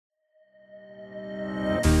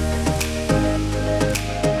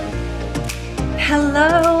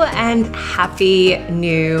and happy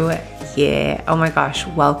new year. Oh my gosh,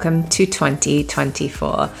 welcome to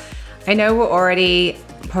 2024. I know we're already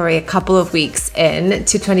probably a couple of weeks in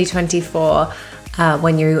to 2024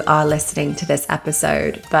 when you are listening to this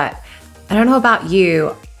episode, but I don't know about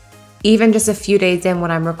you, even just a few days in when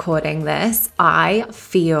I'm recording this, I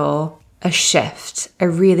feel a shift. I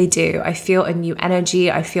really do. I feel a new energy.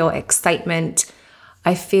 I feel excitement.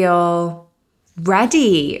 I feel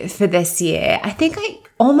ready for this year. I think I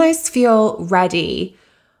almost feel ready,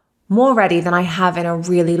 more ready than I have in a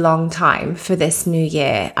really long time for this new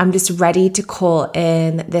year. I'm just ready to call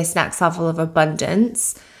in this next level of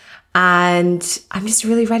abundance. And I'm just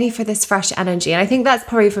really ready for this fresh energy. And I think that's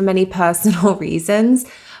probably for many personal reasons.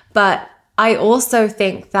 But I also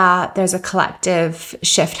think that there's a collective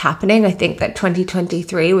shift happening. I think that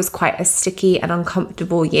 2023 was quite a sticky and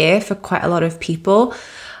uncomfortable year for quite a lot of people.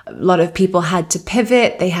 A lot of people had to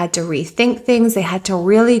pivot. They had to rethink things. They had to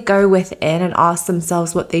really go within and ask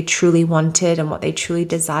themselves what they truly wanted and what they truly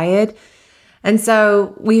desired. And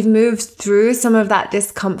so we've moved through some of that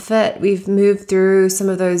discomfort. We've moved through some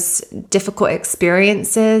of those difficult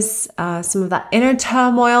experiences, some of that inner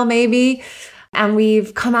turmoil maybe. And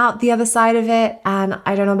we've come out the other side of it. And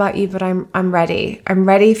I don't know about you, but I'm ready. I'm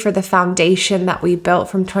ready for the foundation that we built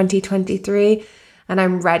from 2023. And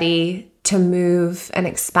I'm ready to move and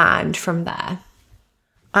expand from there.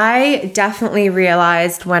 I definitely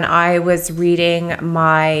realized when I was reading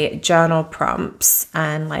my journal prompts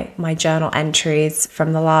and like my journal entries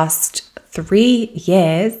from the last 3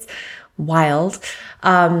 years, wild,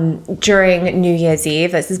 during New Year's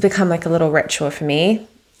Eve. This has become like a little ritual for me.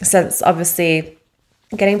 Since obviously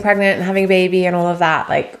getting pregnant and having a baby and all of that,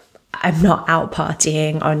 like I'm not out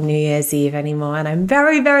partying on New Year's Eve anymore. And I'm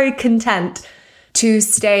very, very content to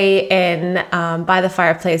stay in by the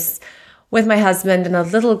fireplace with my husband and a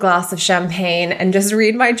little glass of champagne and just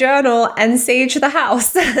read my journal and sage the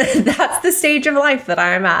house. That's the stage of life that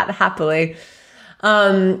I'm at, happily.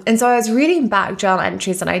 And so I was reading back journal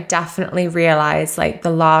entries and I definitely realized like the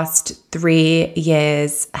last 3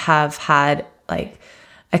 years have had like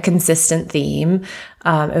a consistent theme.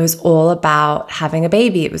 It was all about having a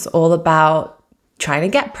baby. It was all about trying to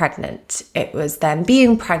get pregnant. It was then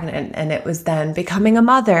being pregnant, and it was then becoming a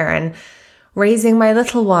mother and raising my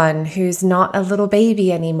little one who's not a little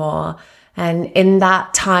baby anymore. And in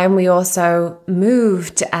that time, we also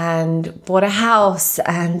moved and bought a house,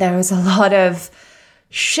 and there was a lot of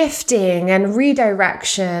shifting and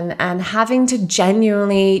redirection and having to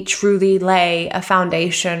genuinely, truly lay a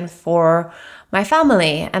foundation for my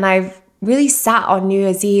family. And I really sat on New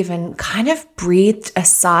Year's Eve and kind of breathed a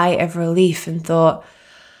sigh of relief and thought,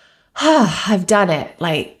 I've done it.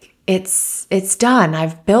 Like it's done.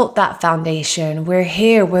 I've built that foundation. We're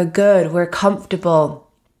here. We're good. We're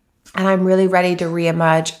comfortable. And I'm really ready to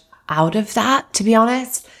reemerge out of that, to be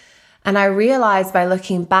honest. And I realized by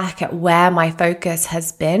looking back at where my focus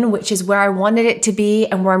has been, which is where I wanted it to be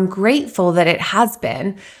and where I'm grateful that it has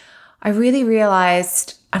been, I really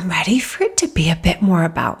realized I'm ready for it to be a bit more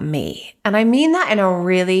about me. And I mean that in a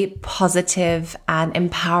really positive and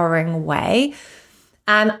empowering way.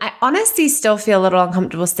 And I honestly still feel a little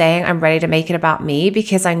uncomfortable saying I'm ready to make it about me,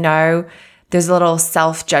 because I know there's a little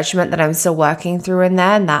self-judgment that I'm still working through in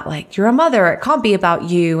there, and that like, you're a mother, it can't be about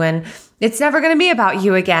you, and it's never going to be about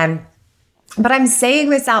you again. But I'm saying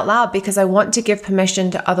this out loud because I want to give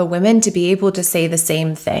permission to other women to be able to say the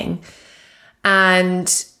same thing.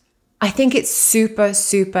 And I think it's super,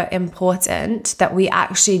 super important that we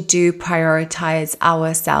actually do prioritize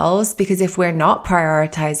ourselves, because if we're not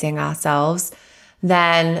prioritizing ourselves,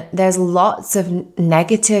 then there's lots of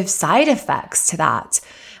negative side effects to that.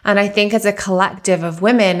 And I think as a collective of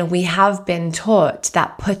women, we have been taught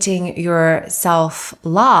that putting yourself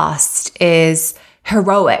last is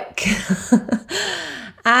heroic.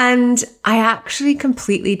 And I actually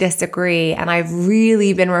completely disagree. And I've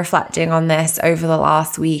really been reflecting on this over the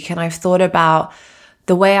last week. And I've thought about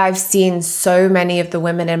the way I've seen so many of the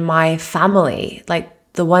women in my family, like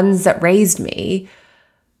the ones that raised me,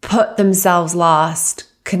 put themselves last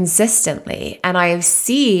consistently. And I've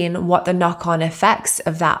seen what the knock-on effects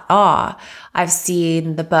of that are. I've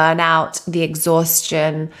seen the burnout, the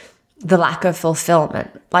exhaustion, the lack of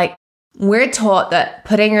fulfillment. Like, we're taught that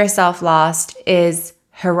putting yourself last is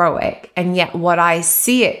heroic. And yet what I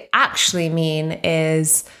see it actually mean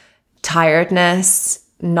is tiredness,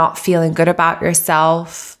 not feeling good about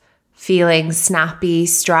yourself, feeling snappy,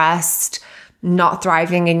 stressed, not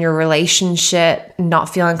thriving in your relationship,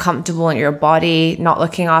 not feeling comfortable in your body, not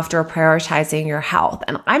looking after or prioritizing your health.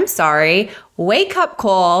 And I'm sorry, wake up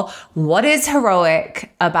call. What is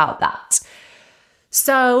heroic about that?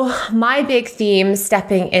 So my big theme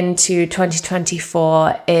stepping into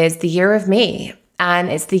 2024 is the year of me. And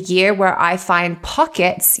it's the year where I find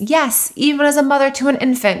pockets, yes, even as a mother to an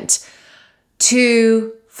infant,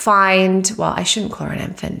 to find, well, I shouldn't call her an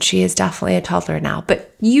infant. She is definitely a toddler now,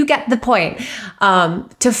 but you get the point.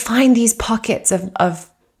 To find these pockets of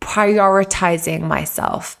prioritizing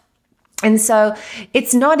myself. And so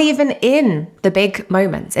it's not even in the big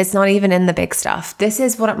moments. It's not even in the big stuff. This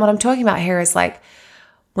is what I'm talking about here is like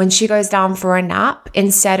when she goes down for a nap,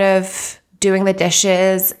 instead of doing the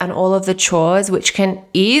dishes and all of the chores, which can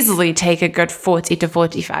easily take a good 40 to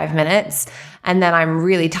 45 minutes, and then I'm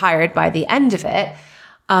really tired by the end of it,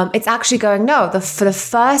 it's actually going, no, for the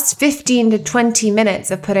first 15 to 20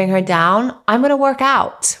 minutes of putting her down, I'm going to work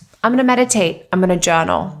out. I'm going to meditate. I'm going to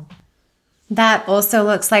journal. That also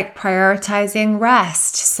looks like prioritizing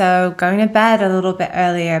rest. So going to bed a little bit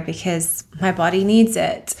earlier because my body needs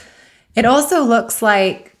it. It also looks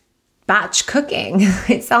like batch cooking.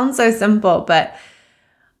 It sounds so simple, but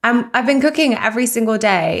I've been cooking every single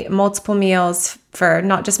day, multiple meals for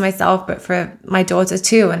not just myself, but for my daughter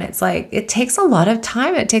too. And it's like, it takes a lot of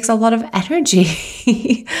time. It takes a lot of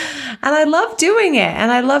energy. And I love doing it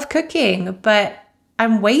and I love cooking, but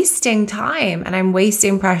I'm wasting time and I'm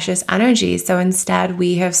wasting precious energy. So instead,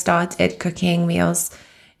 we have started cooking meals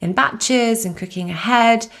in batches and cooking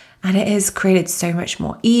ahead, and it has created so much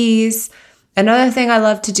more ease. Another thing I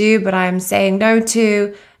love to do, but I'm saying no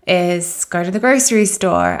to, is go to the grocery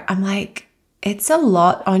store. I'm like, it's a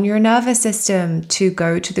lot on your nervous system to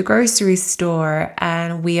go to the grocery store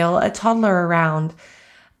and wheel a toddler around.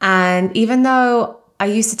 And even though I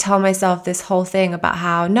used to tell myself this whole thing about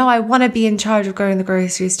how, no, I want to be in charge of going to the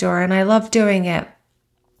grocery store and I love doing it.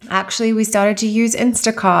 Actually, we started to use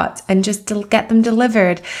Instacart and just to get them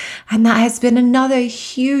delivered. And that has been another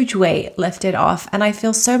huge weight lifted off. And I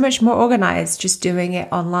feel so much more organized just doing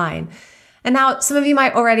it online. And now some of you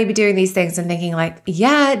might already be doing these things and thinking like,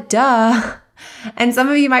 yeah, duh. And some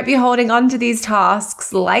of you might be holding on to these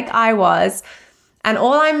tasks like I was. And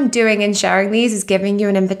all I'm doing in sharing these is giving you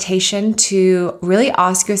an invitation to really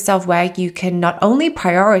ask yourself where you can not only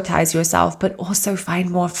prioritize yourself, but also find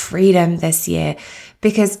more freedom this year.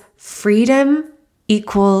 Because freedom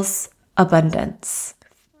equals abundance.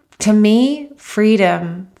 To me,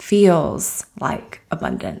 freedom feels like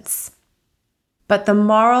abundance. But the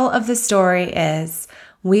moral of the story is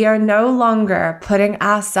we are no longer putting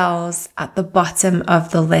ourselves at the bottom of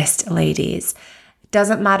the list, ladies. It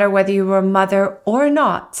doesn't matter whether you were a mother or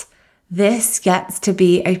not. This gets to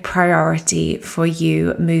be a priority for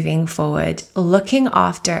you moving forward. Looking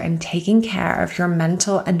after and taking care of your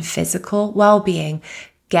mental and physical well-being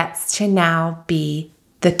gets to now be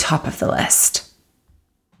the top of the list.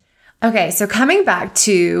 Okay, so coming back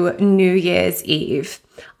to New Year's Eve,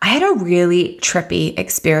 I had a really trippy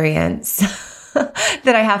experience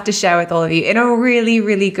that I have to share with all of you in a really,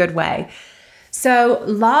 really good way. So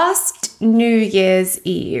last New Year's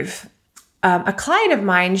Eve, a client of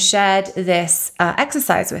mine shared this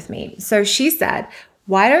exercise with me. So she said,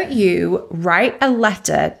 why don't you write a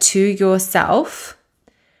letter to yourself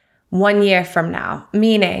 1 year from now?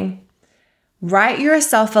 Meaning, write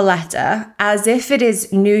yourself a letter as if it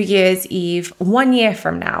is New Year's Eve 1 year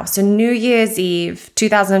from now. So New Year's Eve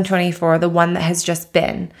 2024, the one that has just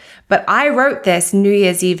been. But I wrote this New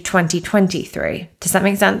Year's Eve 2023. Does that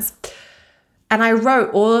make sense? And I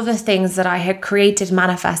wrote all of the things that I had created,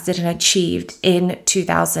 manifested, and achieved in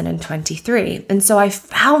 2023. And so I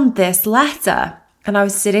found this letter and I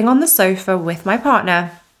was sitting on the sofa with my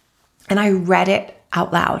partner and I read it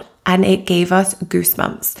out loud and it gave us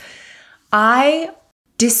goosebumps. I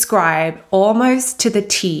described almost to the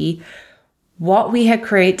T what we had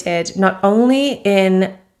created, not only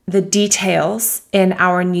in the details in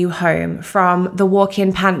our new home, from the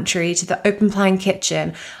walk-in pantry to the open plan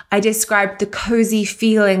kitchen. I described the cozy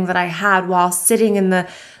feeling that I had while sitting in the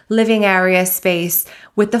living area space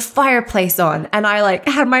with the fireplace on. And I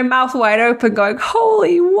had my mouth wide open going,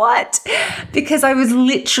 holy what? Because I was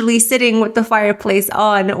literally sitting with the fireplace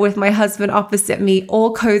on with my husband opposite me,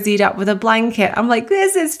 all cozied up with a blanket. I'm like,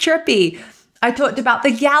 this is trippy. I talked about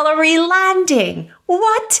the gallery landing.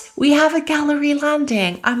 What? We have a gallery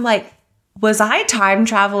landing. I'm like, was I time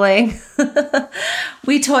traveling?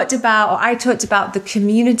 I talked about the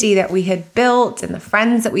community that we had built and the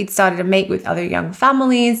friends that we'd started to make with other young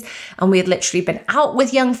families. And we had literally been out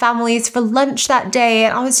with young families for lunch that day.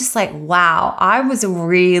 And I was just like, wow, I was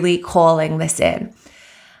really calling this in.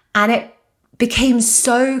 And it became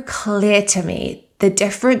so clear to me the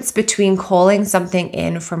difference between calling something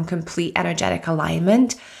in from complete energetic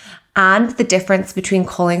alignment and the difference between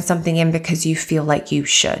calling something in because you feel like you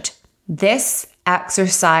should. This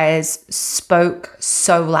exercise spoke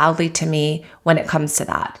so loudly to me when it comes to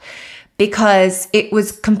that, because it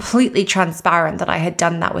was completely transparent that I had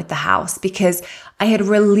done that with the house, because I had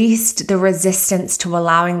released the resistance to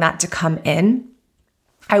allowing that to come in.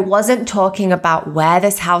 I wasn't talking about where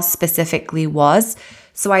this house specifically was.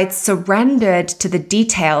 So I'd surrendered to the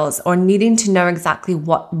details or needing to know exactly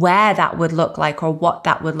where that would look like or what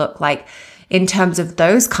that would look like in terms of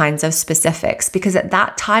those kinds of specifics. Because at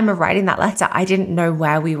that time of writing that letter, I didn't know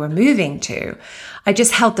where we were moving to. I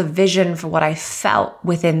just held the vision for what I felt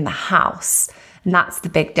within the house. And that's the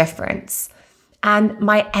big difference. And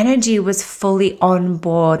my energy was fully on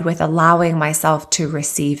board with allowing myself to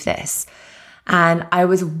receive this. And I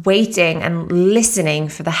was waiting and listening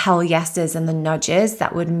for the hell yeses and the nudges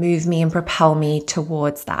that would move me and propel me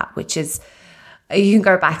towards that, which is, you can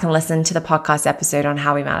go back and listen to the podcast episode on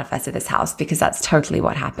how we manifested this house, because that's totally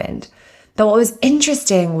what happened. But what was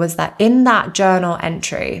interesting was that in that journal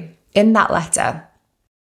entry, in that letter,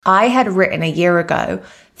 I had written a year ago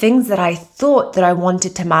things that I thought that I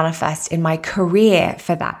wanted to manifest in my career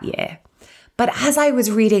for that year. But as I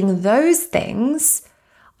was reading those things,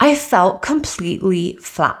 I felt completely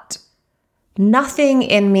flat. Nothing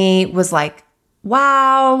in me was like,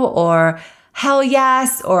 wow, or hell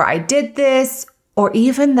yes, or I did this, or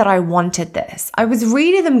even that I wanted this. I was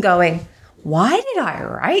reading them going, why did I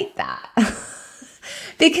write that?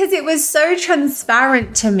 Because it was so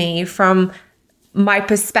transparent to me from my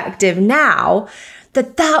perspective now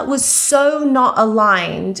that was so not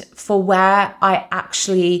aligned for where I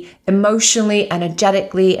actually emotionally,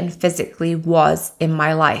 energetically, and physically was in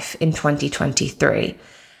my life in 2023.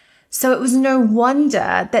 So it was no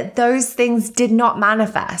wonder that those things did not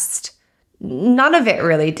manifest. None of it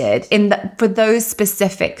really did for those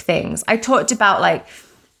specific things. I talked about like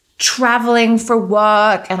traveling for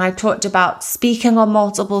work, and I talked about speaking on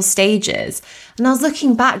multiple stages. And I was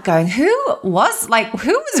looking back going, who was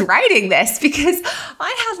writing this? Because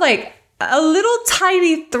I had like a little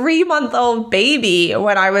tiny 3-month-old baby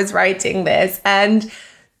when I was writing this. And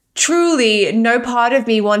truly no part of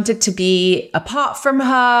me wanted to be apart from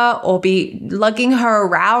her or be lugging her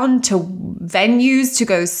around to venues to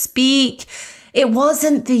go speak. It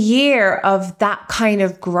wasn't the year of that kind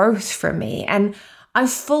of growth for me. And I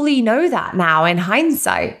fully know that now in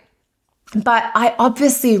hindsight. But I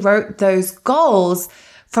obviously wrote those goals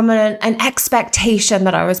from an expectation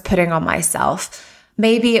that I was putting on myself.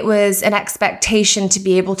 Maybe it was an expectation to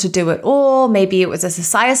be able to do it all. Maybe it was a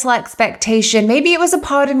societal expectation. Maybe it was a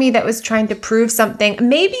part of me that was trying to prove something.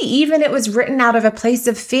 Maybe even it was written out of a place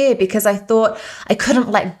of fear because I thought I couldn't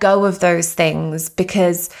let go of those things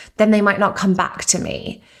because then they might not come back to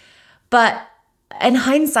me. But in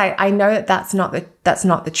hindsight, I know that that's not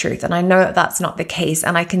the truth. And I know that that's not the case.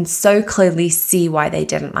 And I can so clearly see why they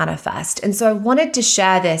didn't manifest. And so I wanted to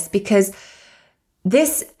share this because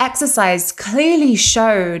this exercise clearly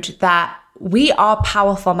showed that we are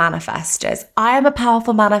powerful manifestors. I am a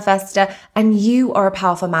powerful manifester and you are a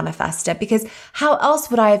powerful manifester, because how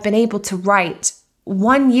else would I have been able to write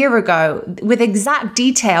 1 year ago with exact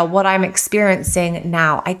detail what I'm experiencing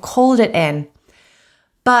now? I called it in.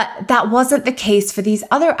 But that wasn't the case for these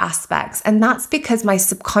other aspects. And that's because my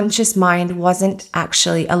subconscious mind wasn't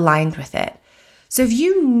actually aligned with it. So if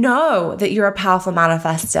you know that you're a powerful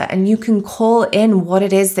manifester and you can call in what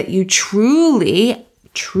it is that you truly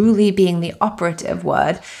being the operative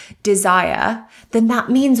word, desire, then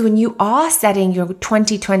that means when you are setting your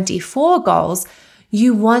 2024 goals,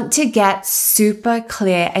 you want to get super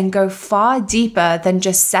clear and go far deeper than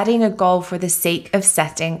just setting a goal for the sake of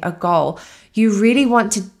setting a goal. You really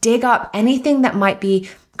want to dig up anything that might be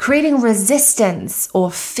creating resistance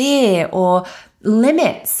or fear or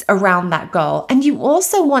limits around that goal. And you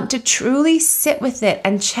also want to truly sit with it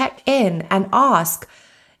and check in and ask,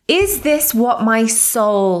 is this what my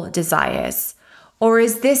soul desires? Or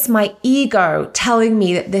is this my ego telling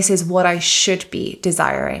me that this is what I should be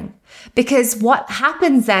desiring? Because what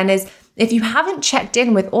happens then is if you haven't checked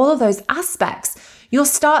in with all of those aspects, you'll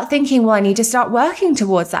start thinking, well, I need to start working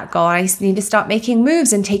towards that goal. I need to start making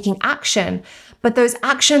moves and taking action. But those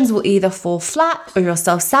actions will either fall flat, or you'll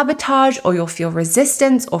self-sabotage, or you'll feel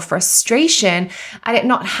resistance or frustration at it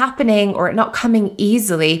not happening or it not coming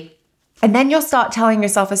easily. And then you'll start telling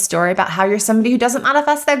yourself a story about how you're somebody who doesn't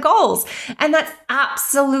manifest their goals. And that's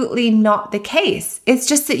absolutely not the case. It's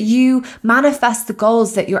just that you manifest the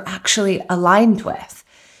goals that you're actually aligned with.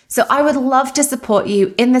 So I would love to support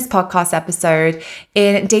you in this podcast episode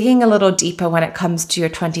in digging a little deeper when it comes to your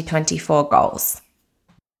 2024 goals.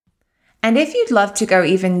 And if you'd love to go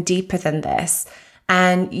even deeper than this,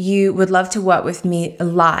 and you would love to work with me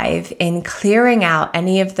live in clearing out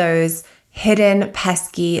any of those hidden,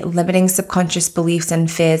 pesky, limiting subconscious beliefs and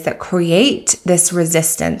fears that create this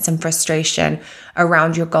resistance and frustration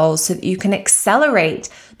around your goals so that you can accelerate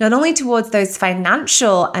not only towards those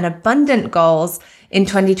financial and abundant goals in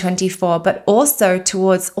 2024, but also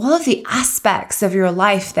towards all of the aspects of your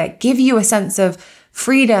life that give you a sense of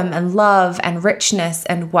freedom and love and richness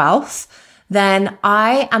and wealth, then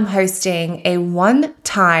I am hosting a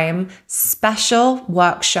one-time special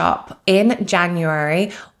workshop in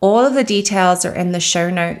January. All of the details are in the show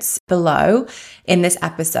notes below in this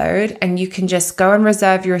episode, and you can just go and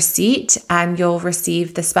reserve your seat and you'll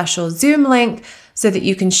receive the special Zoom link so that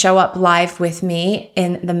you can show up live with me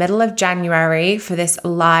in the middle of January for this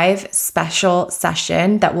live special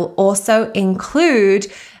session that will also include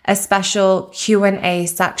a special Q&A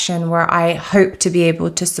section where I hope to be able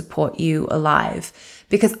to support you live,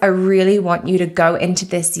 because I really want you to go into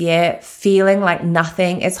this year feeling like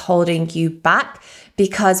nothing is holding you back,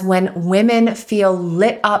 because when women feel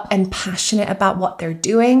lit up and passionate about what they're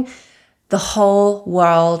doing, the whole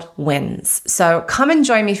world wins. So come and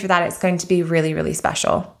join me for that. It's going to be really, really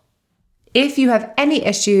special. If you have any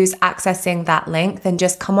issues accessing that link, then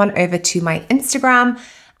just come on over to my Instagram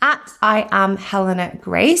at I am Helena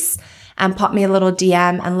Grace and pop me a little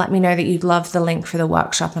DM and let me know that you'd love the link for the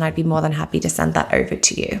workshop, and I'd be more than happy to send that over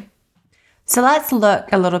to you. So let's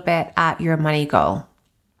look a little bit at your money goal.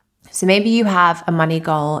 So maybe you have a money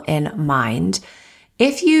goal in mind.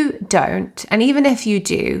 If you don't, and even if you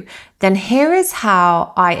do, then here is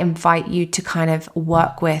how I invite you to kind of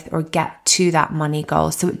work with or get to that money goal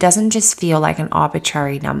so it doesn't just feel like an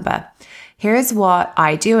arbitrary number. Here's what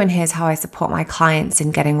I do, and here's how I support my clients in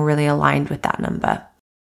getting really aligned with that number.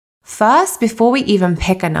 First, before we even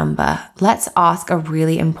pick a number, let's ask a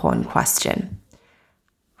really important question.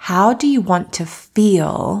 How do you want to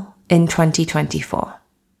feel in 2024?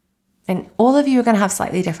 And all of you are going to have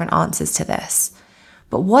slightly different answers to this.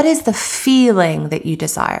 But what is the feeling that you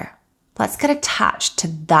desire? Let's get attached to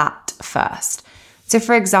that first. So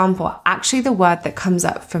for example, actually the word that comes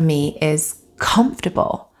up for me is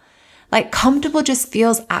comfortable. Like comfortable just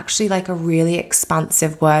feels actually like a really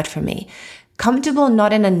expansive word for me. Comfortable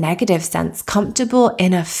not in a negative sense, comfortable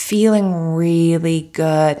in a feeling really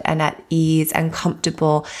good and at ease and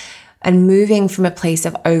comfortable and moving from a place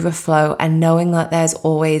of overflow and knowing that there's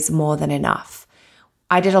always more than enough.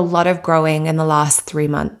 I did a lot of growing in the last 3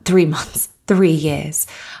 years.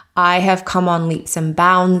 I have come on leaps and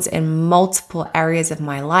bounds in multiple areas of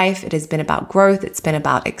my life. It has been about growth. It's been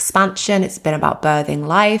about expansion. It's been about birthing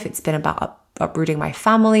life. It's been about uprooting my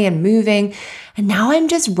family and moving. And now I'm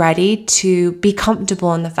just ready to be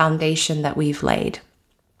comfortable in the foundation that we've laid.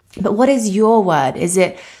 But what is your word? Is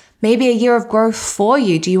it maybe a year of growth for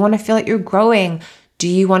you? Do you want to feel like you're growing? Do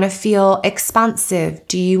you want to feel expansive?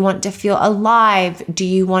 Do you want to feel alive? Do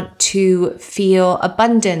you want to feel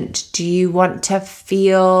abundant? Do you want to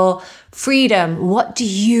feel freedom? What do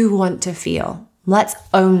you want to feel? Let's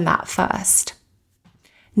own that first.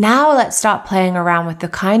 Now let's start playing around with the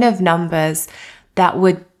kind of numbers that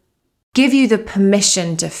would give you the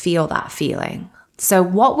permission to feel that feeling. So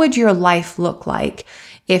what would your life look like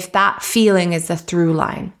if that feeling is the through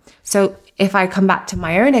line? So if I come back to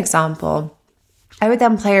my own example, I would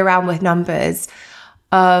then play around with numbers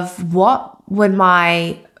of what would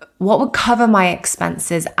cover my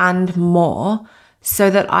expenses and more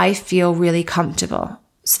so that I feel really comfortable,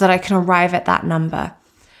 so that I can arrive at that number.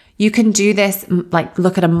 You can do this, like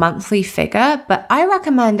look at a monthly figure, but I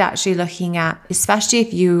recommend actually looking at, especially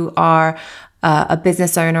if you are a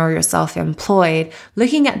business owner or you're self-employed,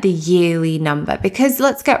 looking at the yearly number, because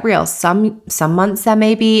let's get real, some months there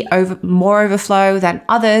may be more overflow than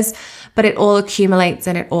others, but it all accumulates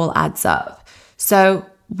and it all adds up. So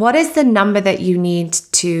what is the number that you need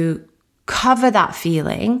to cover that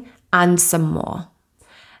feeling and some more,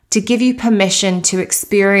 to give you permission to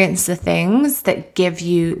experience the things that give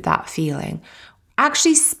you that feeling?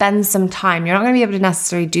 Actually spend some time. You're not going to be able to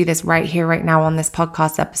necessarily do this right here, right now on this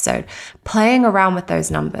podcast episode, playing around with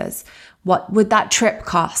those numbers. What would that trip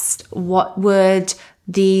cost? What would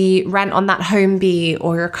the rent on that home be,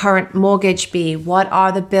 or your current mortgage be? What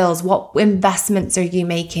are the bills? What investments are you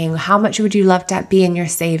making? How much would you love to be in your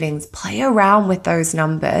savings? Play around with those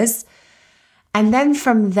numbers. And then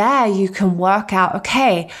from there, you can work out,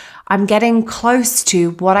 okay, I'm getting close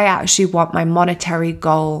to what I actually want my monetary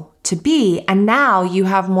goal to be. And now you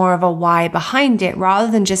have more of a why behind it,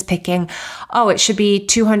 rather than just picking, oh, it should be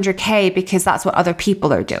 200K because that's what other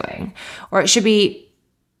people are doing, or it should be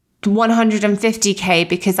 150K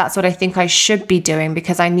because that's what I think I should be doing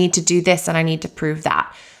because I need to do this and I need to prove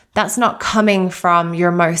that. That's not coming from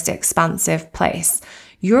your most expansive place.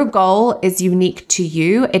 Your goal is unique to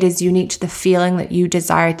you. It is unique to the feeling that you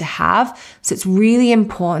desire to have. So it's really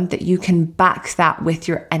important that you can back that with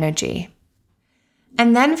your energy.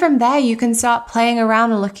 And then from there, you can start playing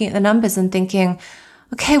around and looking at the numbers and thinking,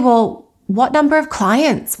 okay, well, what number of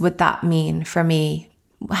clients would that mean for me?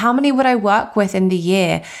 How many would I work with in the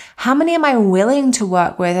year? How many am I willing to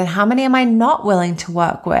work with and how many am I not willing to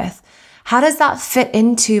work with? How does that fit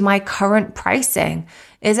into my current pricing?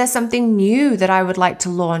 Is there something new that I would like to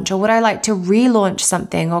launch, or would I like to relaunch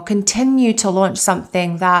something or continue to launch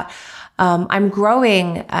something that I'm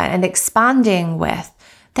growing and expanding with?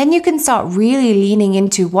 Then you can start really leaning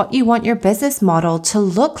into what you want your business model to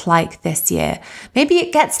look like this year. Maybe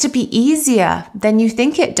it gets to be easier than you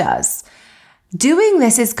think it does. Doing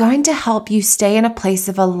this is going to help you stay in a place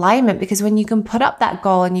of alignment, because when you can put up that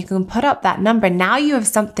goal and you can put up that number, now you have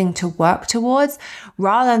something to work towards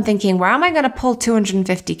rather than thinking, where am I going to pull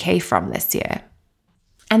 250K from this year?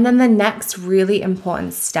 And then the next really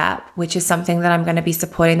important step, which is something that I'm going to be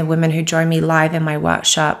supporting the women who join me live in my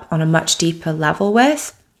workshop on a much deeper level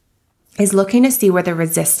with, is looking to see where the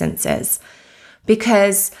resistance is.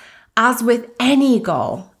 Because as with any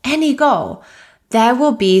goal, there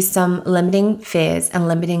will be some limiting fears and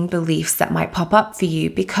limiting beliefs that might pop up for you,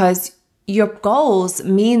 because your goals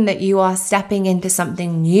mean that you are stepping into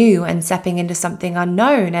something new and stepping into something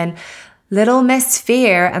unknown. And little Miss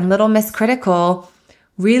Fear and little Miss Critical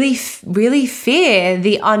really fear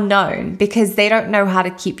the unknown, because they don't know how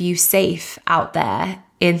to keep you safe out there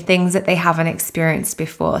in things that they haven't experienced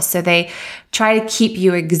before. So they try to keep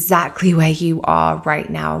you exactly where you are right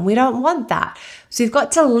now. And we don't want that. So you've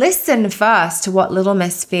got to listen first to what little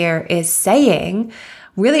Miss Fear is saying,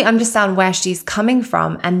 really understand where she's coming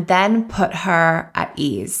from, and then put her at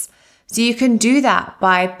ease. So you can do that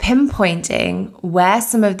by pinpointing where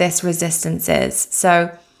some of this resistance is.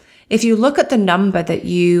 So if you look at the number that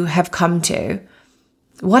you have come to,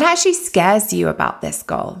 what actually scares you about this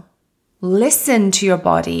goal? Listen to your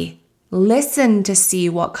body. Listen to see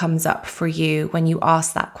what comes up for you when you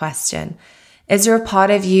ask that question. Is there a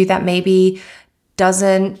part of you that maybe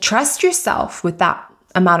doesn't trust yourself with that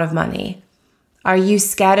amount of money? Are you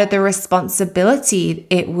scared of the responsibility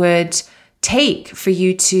it would take for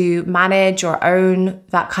you to manage or own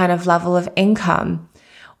that kind of level of income,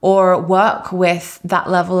 or work with that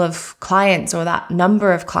level of clients or that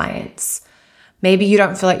number of clients? Maybe you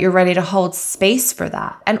don't feel like you're ready to hold space for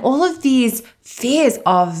that. And all of these fears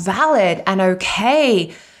are valid and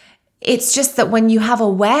okay. It's just that when you have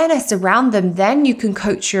awareness around them, then you can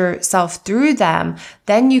coach yourself through them.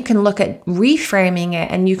 Then you can look at reframing it,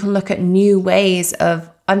 and you can look at new ways of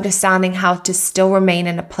understanding how to still remain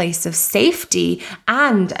in a place of safety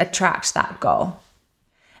and attract that goal.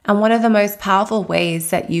 And one of the most powerful ways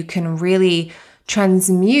that you can really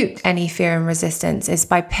transmute any fear and resistance is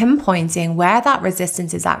by pinpointing where that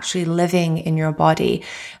resistance is actually living in your body.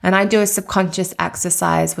 And I do a subconscious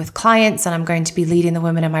exercise with clients, and I'm going to be leading the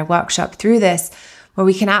women in my workshop through this, where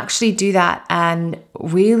we can actually do that and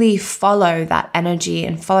really follow that energy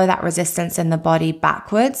and follow that resistance in the body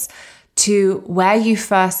backwards to where you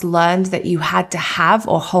first learned that you had to have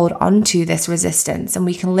or hold on to this resistance. And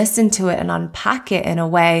we can listen to it and unpack it in a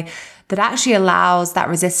way that actually allows that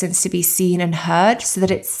resistance to be seen and heard, so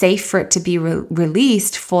that it's safe for it to be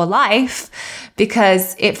released for life,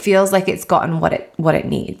 because it feels like it's gotten what it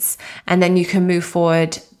needs. And then you can move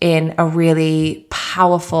forward in a really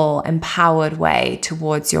powerful, empowered way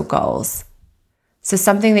towards your goals. So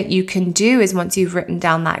something that you can do is, once you've written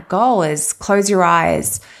down that goal, is close your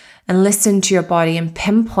eyes and listen to your body and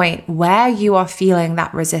pinpoint where you are feeling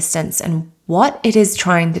that resistance and what it is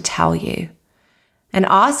trying to tell you. And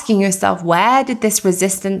asking yourself, where did this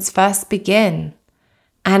resistance first begin?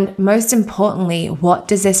 And most importantly, what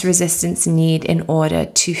does this resistance need in order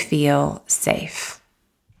to feel safe?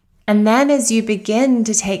 And then as you begin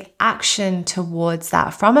to take action towards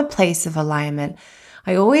that from a place of alignment,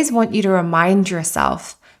 I always want you to remind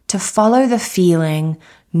yourself to follow the feeling,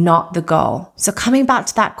 not the goal. So coming back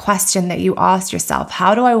to that question that you asked yourself,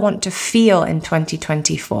 how do I want to feel in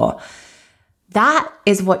 2024? That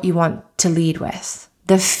is what you want to lead with,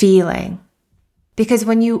 the feeling. Because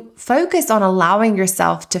when you focus on allowing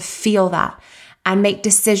yourself to feel that and make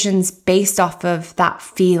decisions based off of that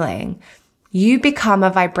feeling, you become a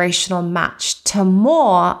vibrational match to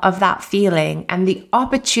more of that feeling, and the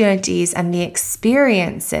opportunities and the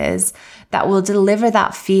experiences that will deliver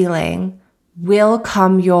that feeling will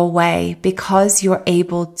come your way because you're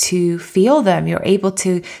able to feel them, you're able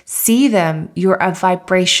to see them, you're a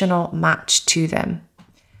vibrational match to them.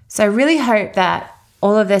 So I really hope that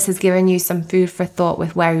all of this has given you some food for thought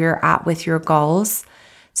with where you're at with your goals.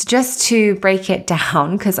 So just to break it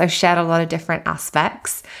down, because I've shared a lot of different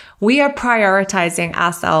aspects, we are prioritizing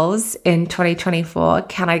ourselves in 2024.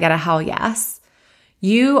 Can I get a hell yes?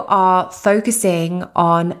 You are focusing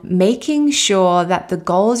on making sure that the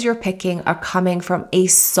goals you're picking are coming from a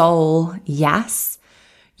soul yes.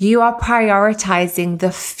 You are prioritizing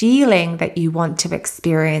the feeling that you want to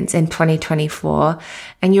experience in 2024,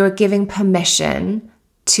 and you're giving permission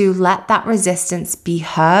to let that resistance be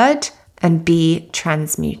heard and be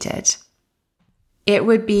transmuted. It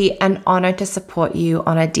would be an honor to support you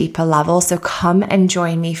on a deeper level. So come and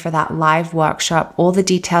join me for that live workshop. All the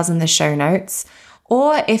details in the show notes.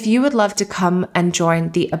 Or if you would love to come and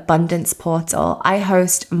join the Abundance Portal, I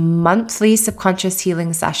host monthly subconscious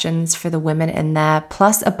healing sessions for the women in there,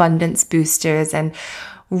 plus abundance boosters and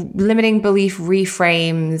limiting belief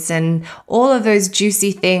reframes and all of those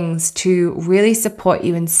juicy things to really support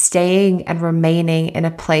you in staying and remaining in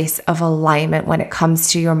a place of alignment when it comes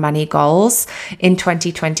to your money goals in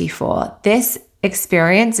 2024. This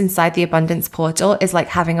experience inside the Abundance Portal is like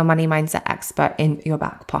having a money mindset expert in your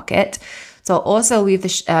back pocket. So I'll also leave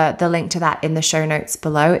the link to that in the show notes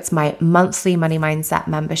below. It's my monthly Money Mindset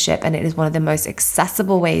membership, and it is one of the most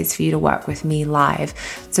accessible ways for you to work with me live.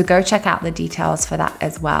 So go check out the details for that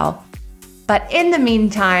as well. But in the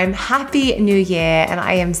meantime, Happy New Year, and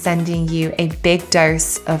I am sending you a big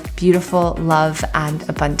dose of beautiful love and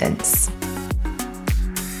abundance.